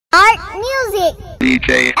Art music.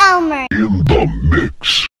 DJ Elmer in the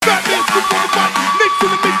mix. Batman, flip on the mic, mix in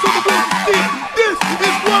the mix on the way to see it. This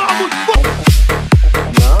is what I was for.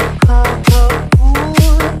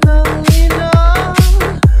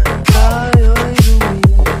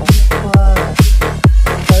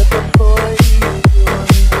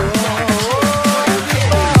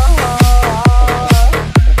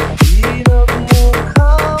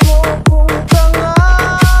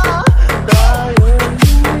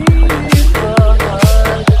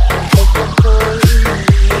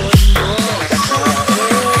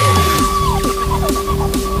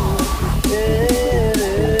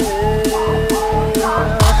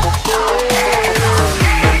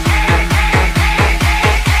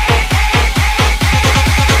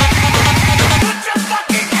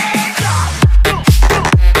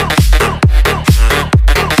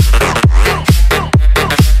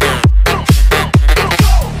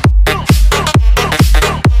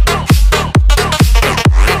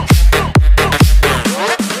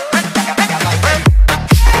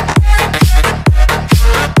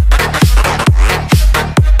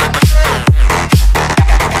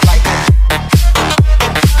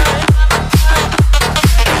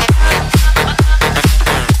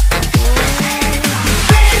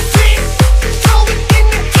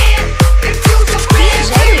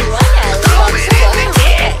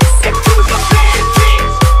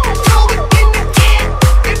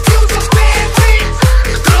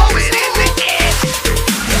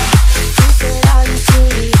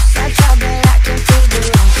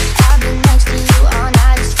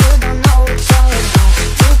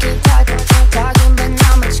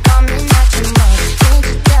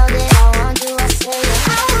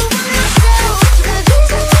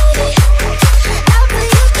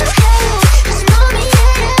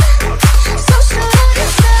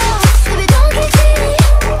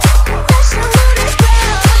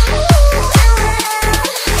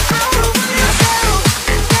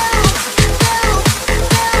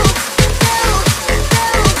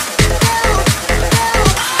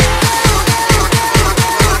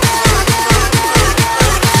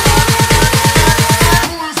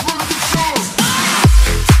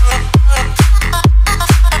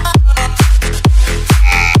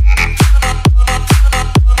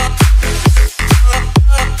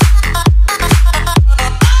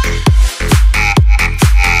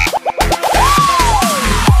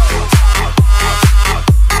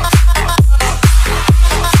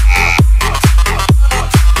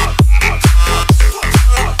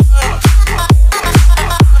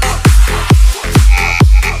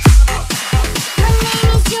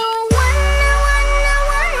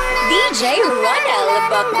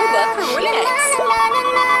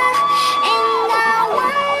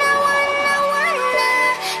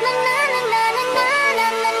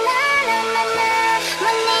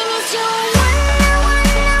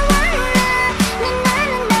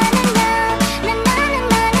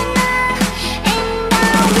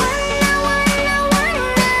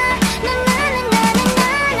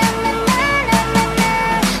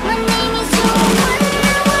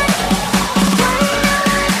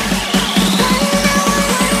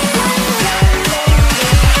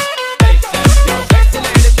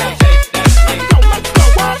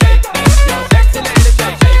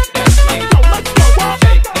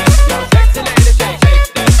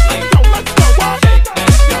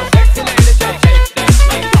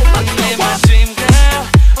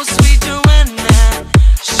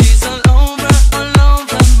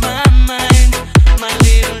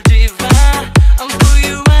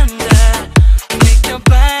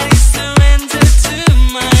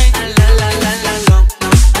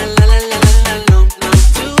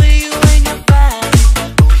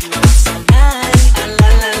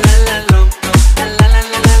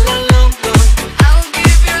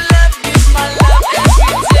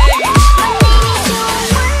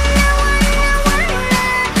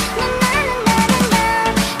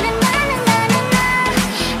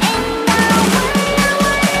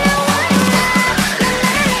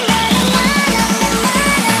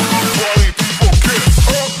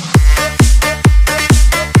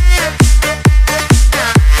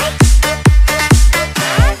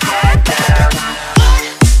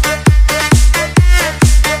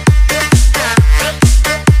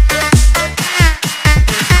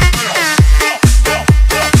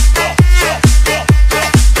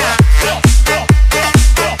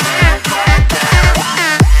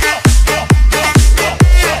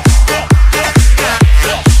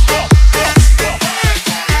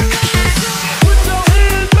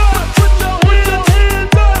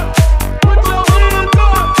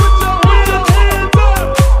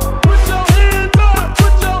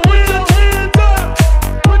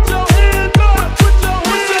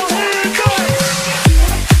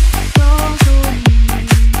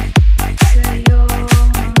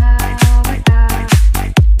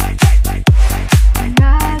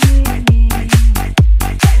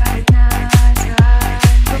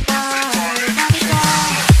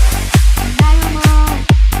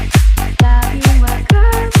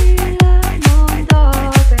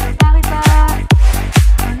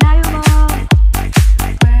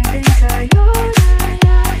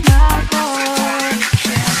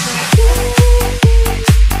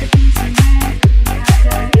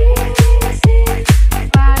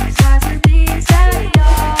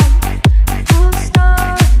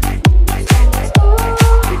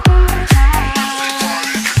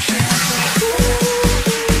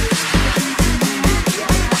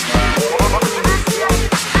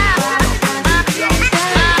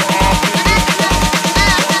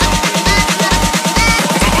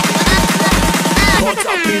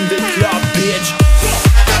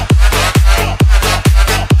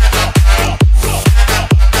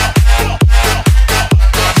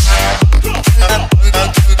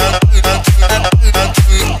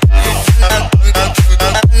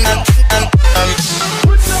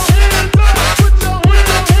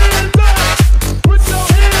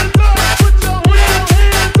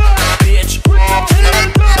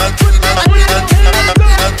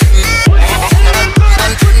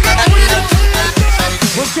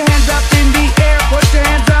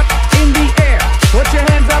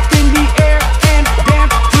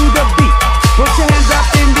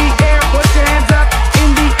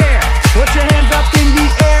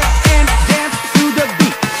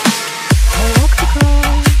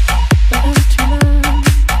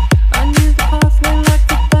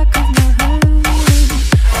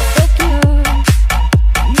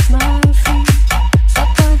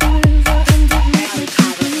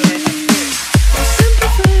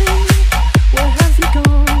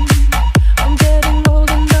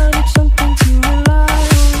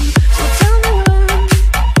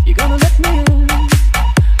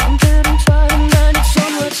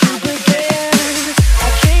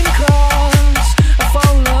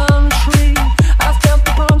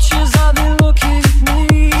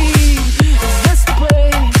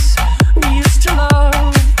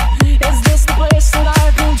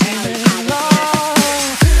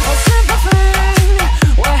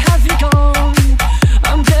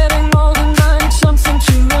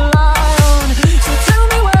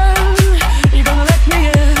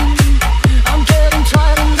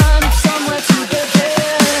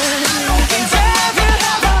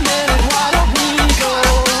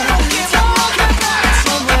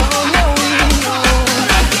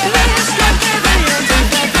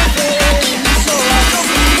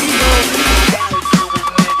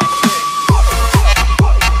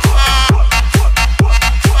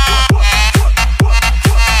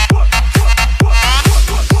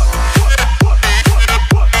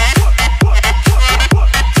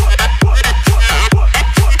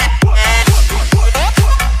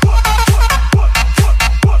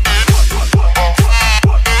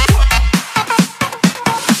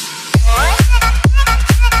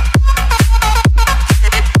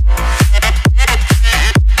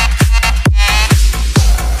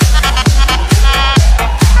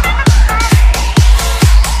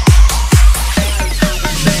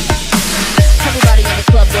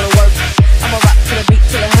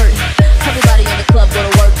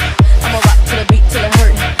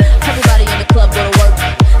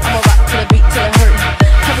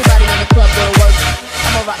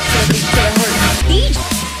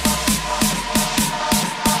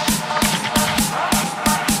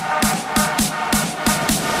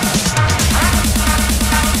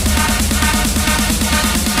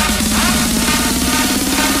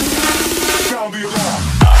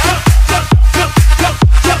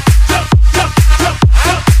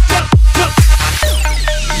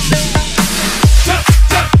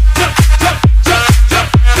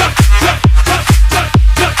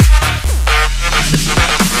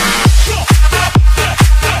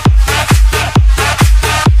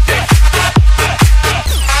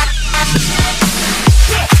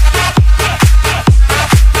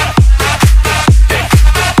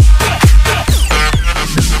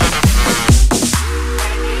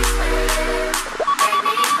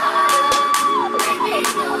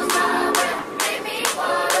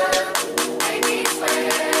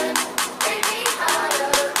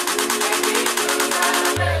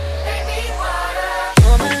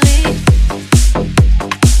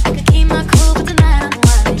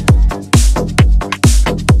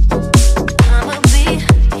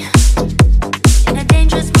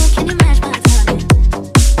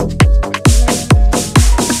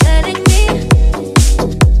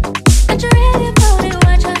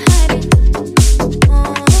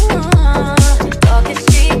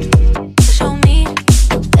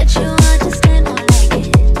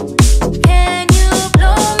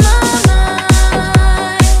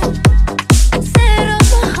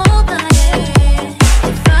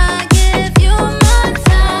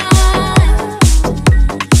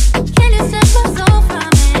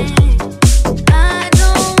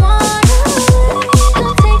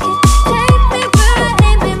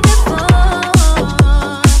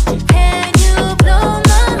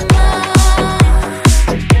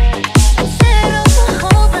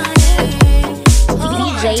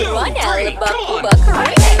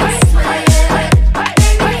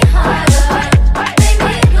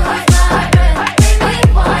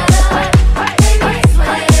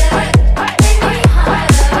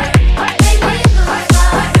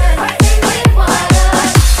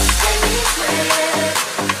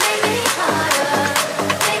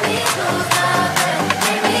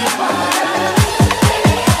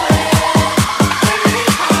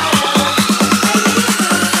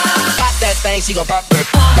 thing, she gon' pop that.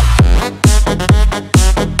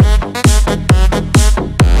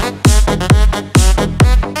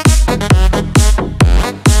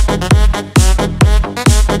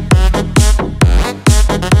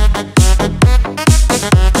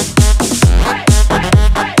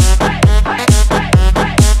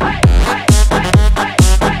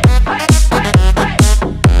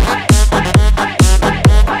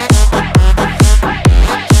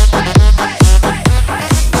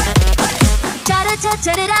 Da da da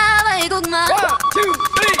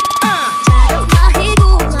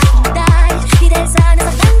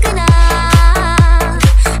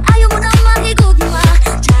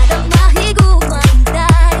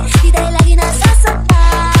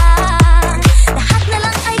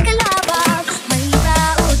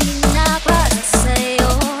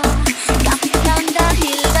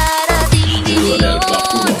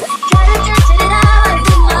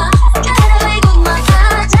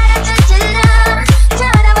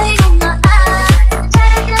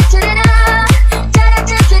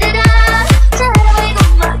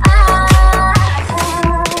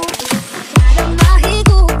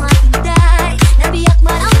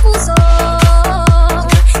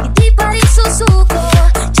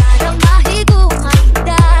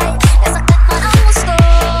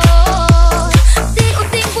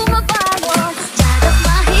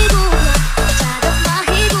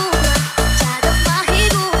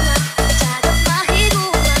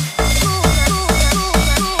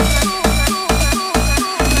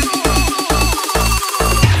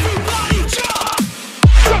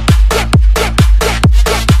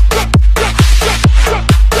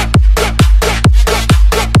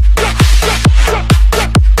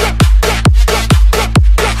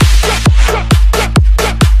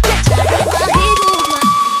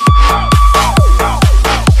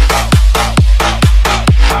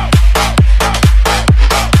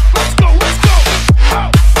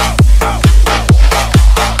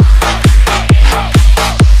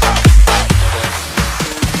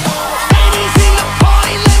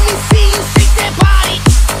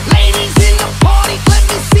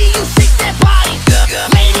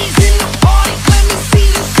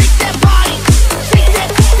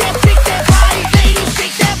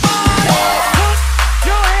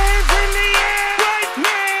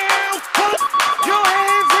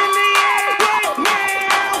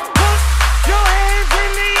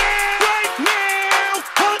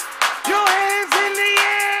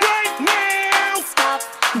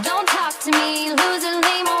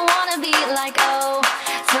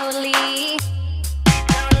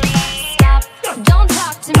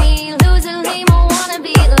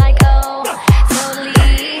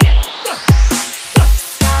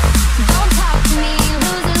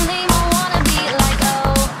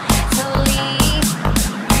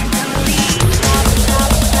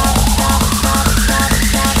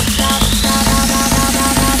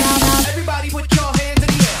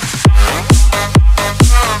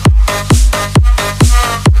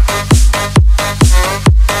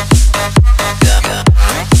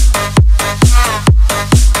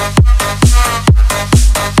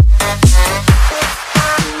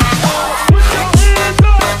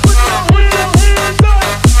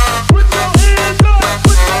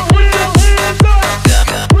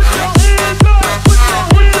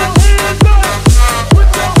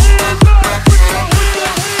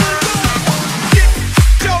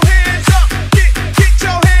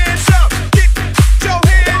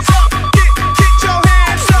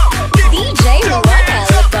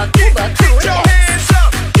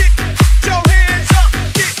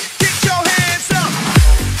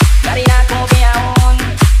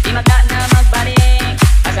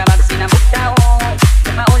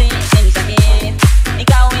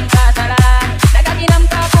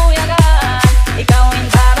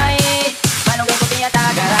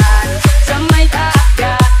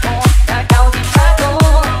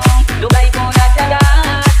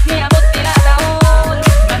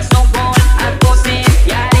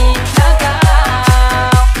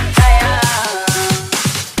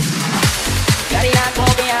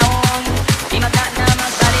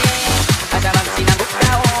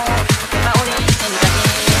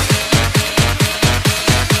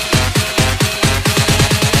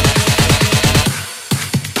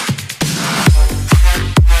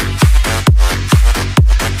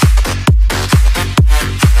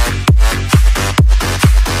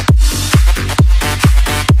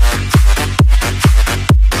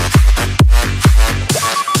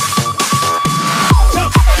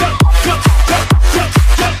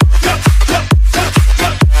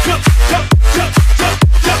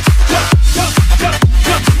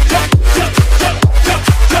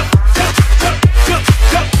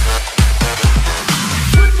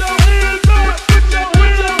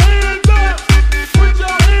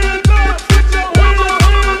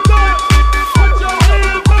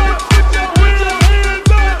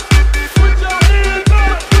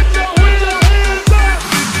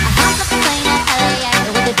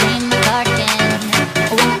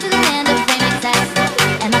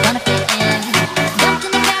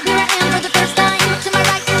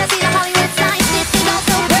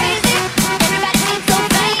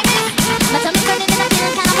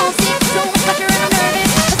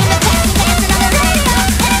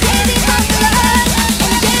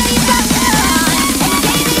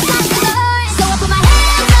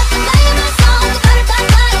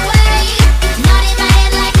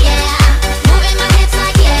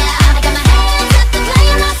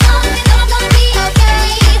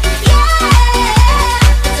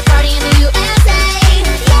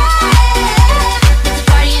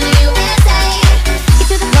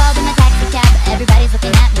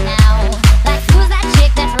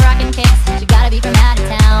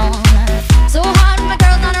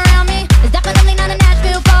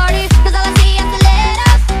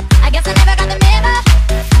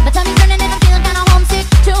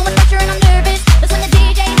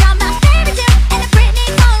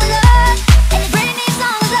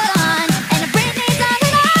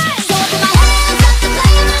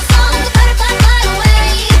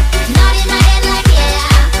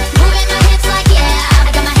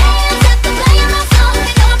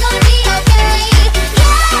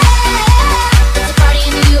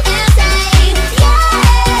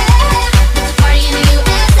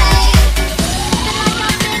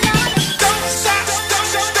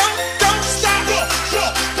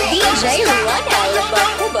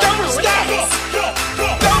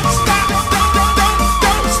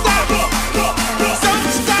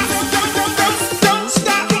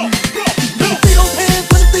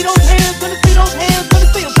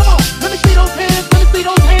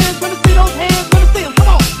Let me see those hands, let me see them, come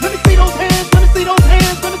on. Let me see those hands, let me see those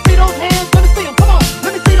hands, let me see those hands, let me see them, come on.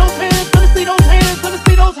 Let me see those hands, let me see those hands, let me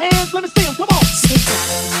see those hands, let me see them, come on.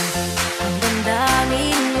 Ang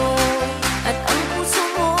damdamin mo at ang puso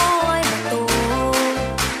mo ay bato.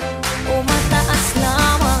 O mataas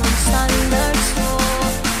lamang ang standards mo,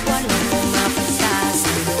 walang mapasa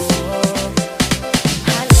sa'yo.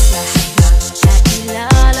 Halos lahat na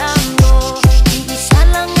nakilala mo, isa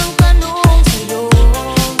lang ang tanong sa'yo.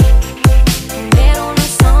 Meron na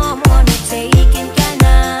someone na taken ka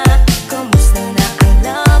na, kamusta na ang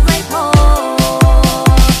love life mo?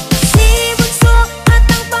 Si Bunso at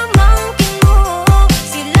ang pamangkin mo,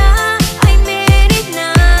 sila ay married na,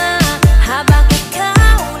 habang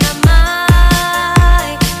ikaw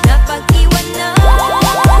naman napag-iwan na.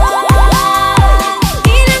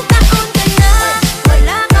 Ilang taon ka na,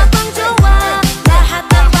 wala ka pang jowa, lahat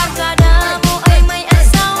ng barkada mo ay may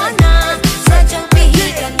asawa na. Sadyang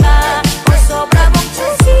pihikan ba o sobra mong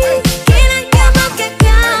chasi? Kailan ka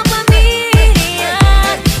magkakapamilya?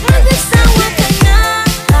 Mag-asawa ka na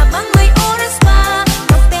habang may oras pa,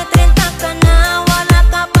 magte-30 ka na, wala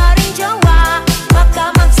ka pa rin jowa. Baka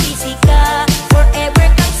magsisi ka, forever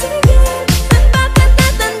kang single, at baka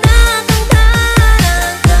tatanda kang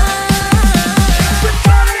daraga.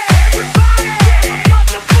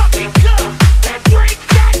 Motherfucking club, and break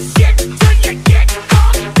that shit till you get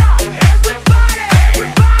fucked up. Everybody,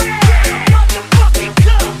 motherfucking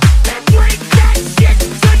club, and break that shit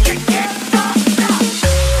till you get fucked up.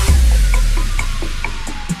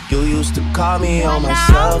 You used to call me on my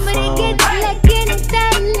cell phone.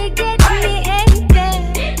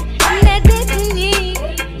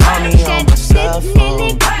 Call me on my cell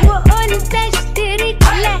phone.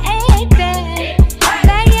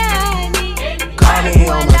 Call me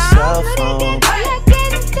on my cell phone.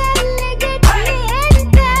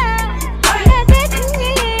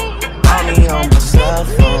 Call me on my cell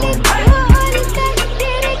phone.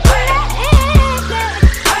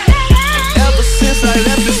 Ever since I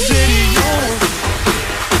left the city, you.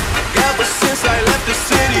 Ever since I left the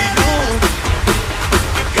city, you.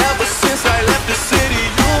 Ever since I left the city,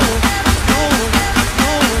 you.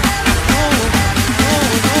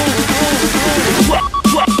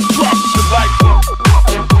 Drop the light.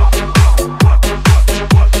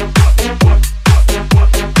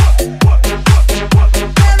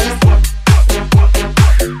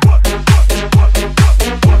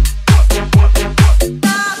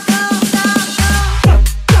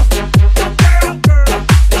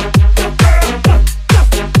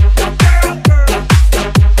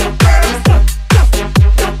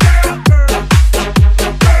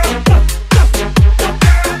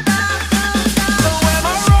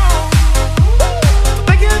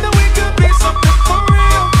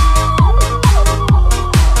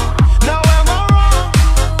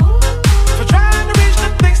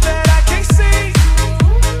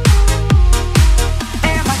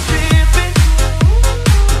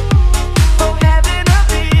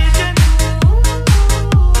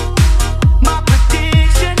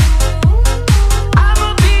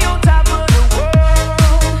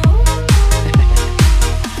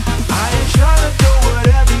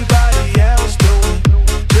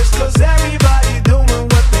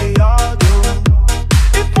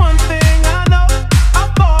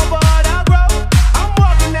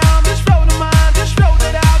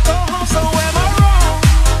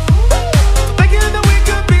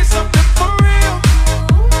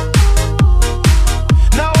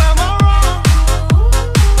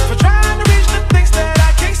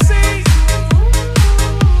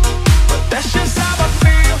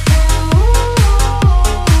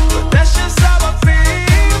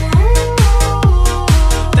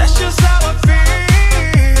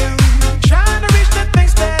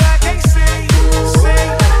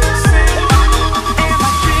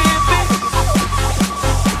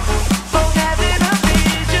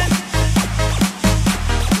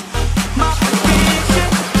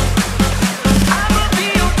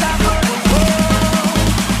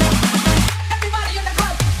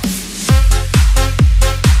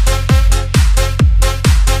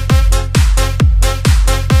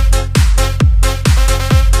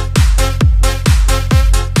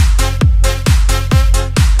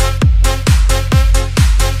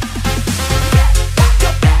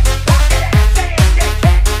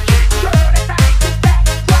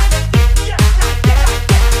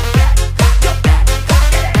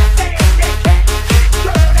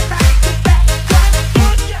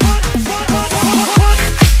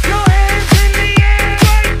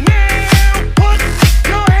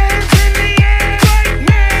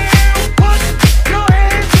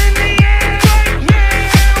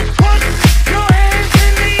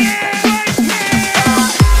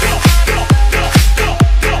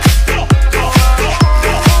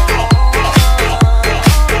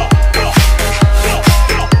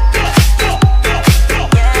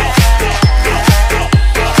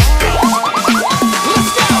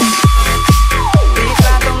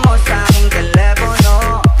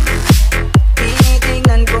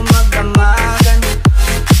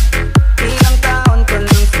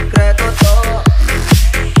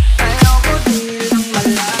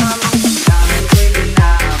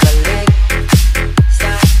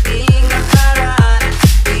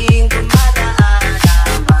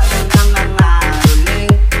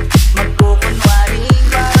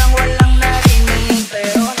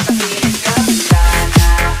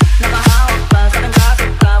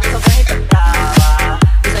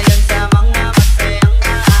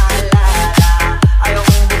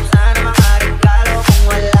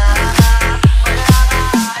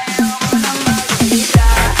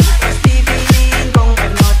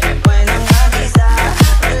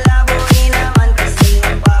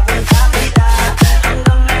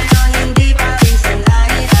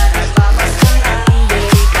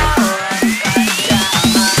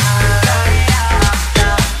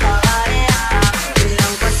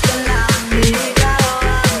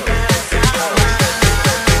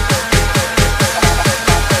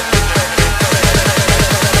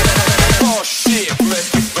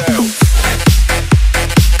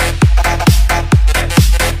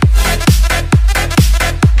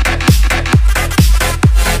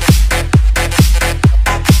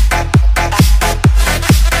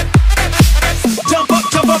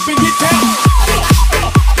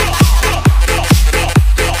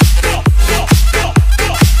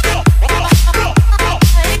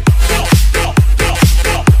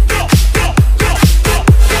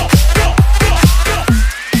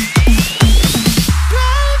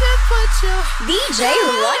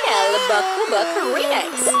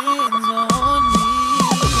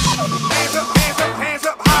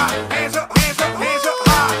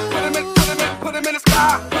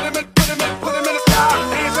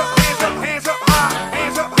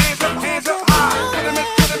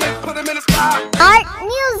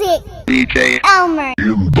 DJ